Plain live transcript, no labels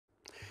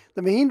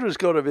The Mahindra's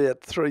got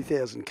about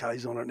 3,000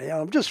 Ks on it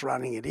now. I'm just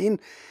running it in.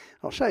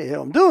 I'll show you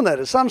how I'm doing that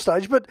at some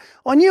stage. But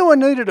I knew I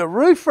needed a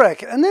roof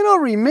rack. And then I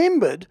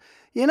remembered,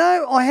 you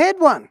know, I had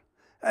one.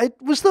 It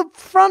was the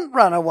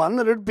FrontRunner one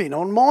that had been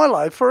on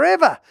Milo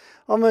forever.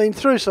 I mean,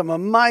 through some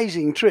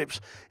amazing trips.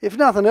 If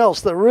nothing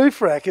else, the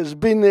roof rack has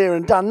been there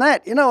and done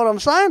that. You know what I'm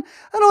saying?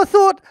 And I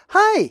thought,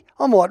 hey,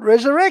 I might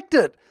resurrect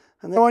it.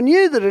 And then I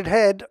knew that it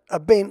had a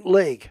bent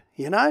leg,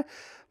 you know.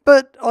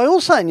 But I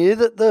also knew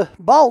that the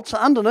bolts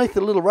underneath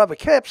the little rubber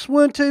caps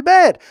weren't too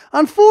bad.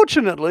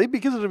 Unfortunately,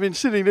 because it had been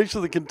sitting next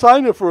to the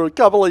container for a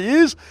couple of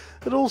years,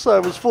 it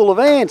also was full of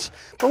ants.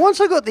 But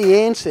once I got the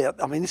ants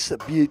out, I mean, this is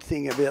the beaut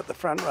thing about the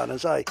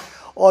FrontRunners, eh?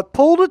 I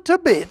pulled it to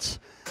bits,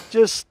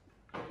 just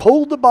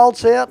pulled the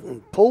bolts out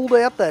and pulled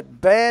out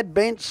that bad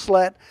bent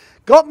slat,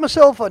 got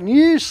myself a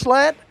new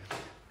slat,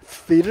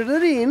 fitted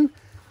it in,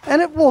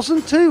 and it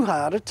wasn't too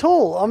hard at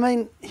all. I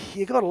mean,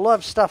 you got to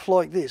love stuff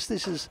like this.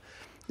 This is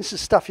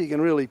stuff you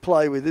can really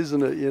play with,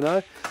 isn't it, you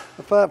know?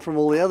 Apart from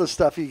all the other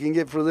stuff you can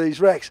get for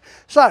these racks.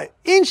 So,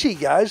 in she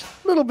goes,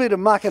 a little bit of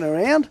mucking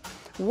around,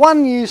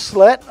 one new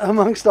slat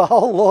amongst a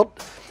whole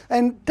lot.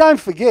 And don't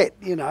forget,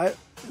 you know,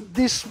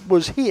 this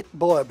was hit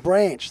by a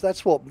branch.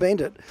 That's what bent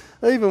it.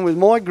 Even with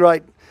my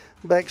great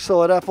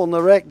backside up on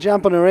the rack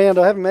jumping around,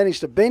 I haven't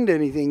managed to bend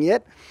anything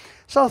yet.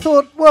 So I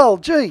thought, well,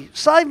 gee,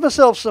 save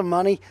myself some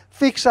money,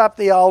 fix up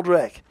the old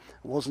rack.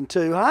 It wasn't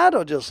too hard,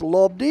 I just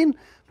lobbed in.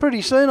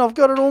 Pretty soon I've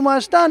got it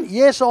almost done.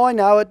 Yes, I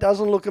know it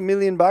doesn't look $1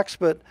 million,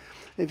 but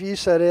if you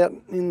sat out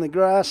in the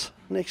grass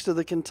next to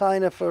the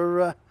container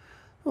for,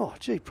 oh,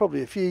 gee,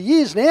 probably a few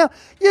years now,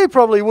 you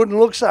probably wouldn't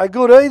look so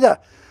good either.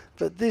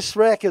 But this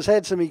rack has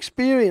had some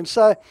experience,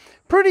 so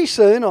pretty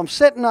soon I'm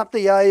setting up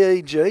the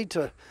AEG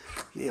to,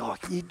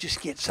 you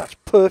just get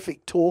such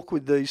perfect torque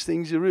with these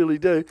things, you really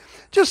do.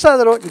 Just so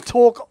that I can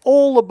torque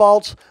all the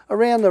bolts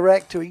around the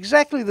rack to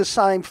exactly the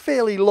same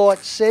fairly light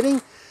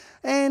setting,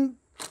 and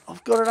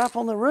I've got it up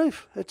on the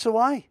roof. It's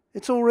away.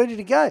 It's all ready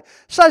to go.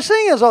 So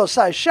seeing as I was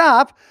so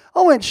sharp,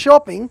 I went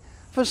shopping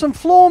for some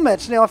floor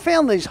mats. Now I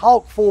found these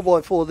Hulk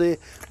 4x4 there,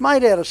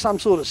 made out of some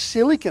sort of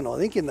silicon, I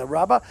think, in the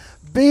rubber.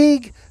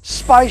 Big,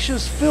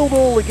 spacious, filled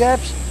all the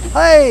gaps.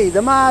 Hey,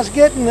 the Mar's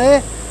getting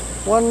there.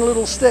 One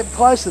little step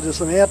closer to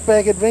some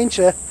outback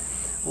adventure.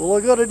 All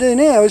I got to do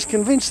now is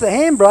convince the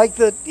handbrake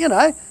that, you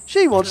know,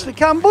 she wants to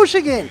come bush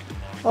again.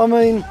 I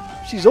mean,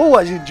 she's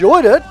always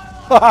enjoyed it.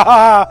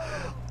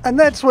 And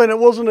that's when it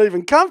wasn't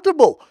even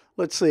comfortable.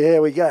 Let's see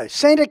how we go.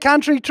 Centre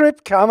country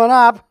trip coming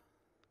up.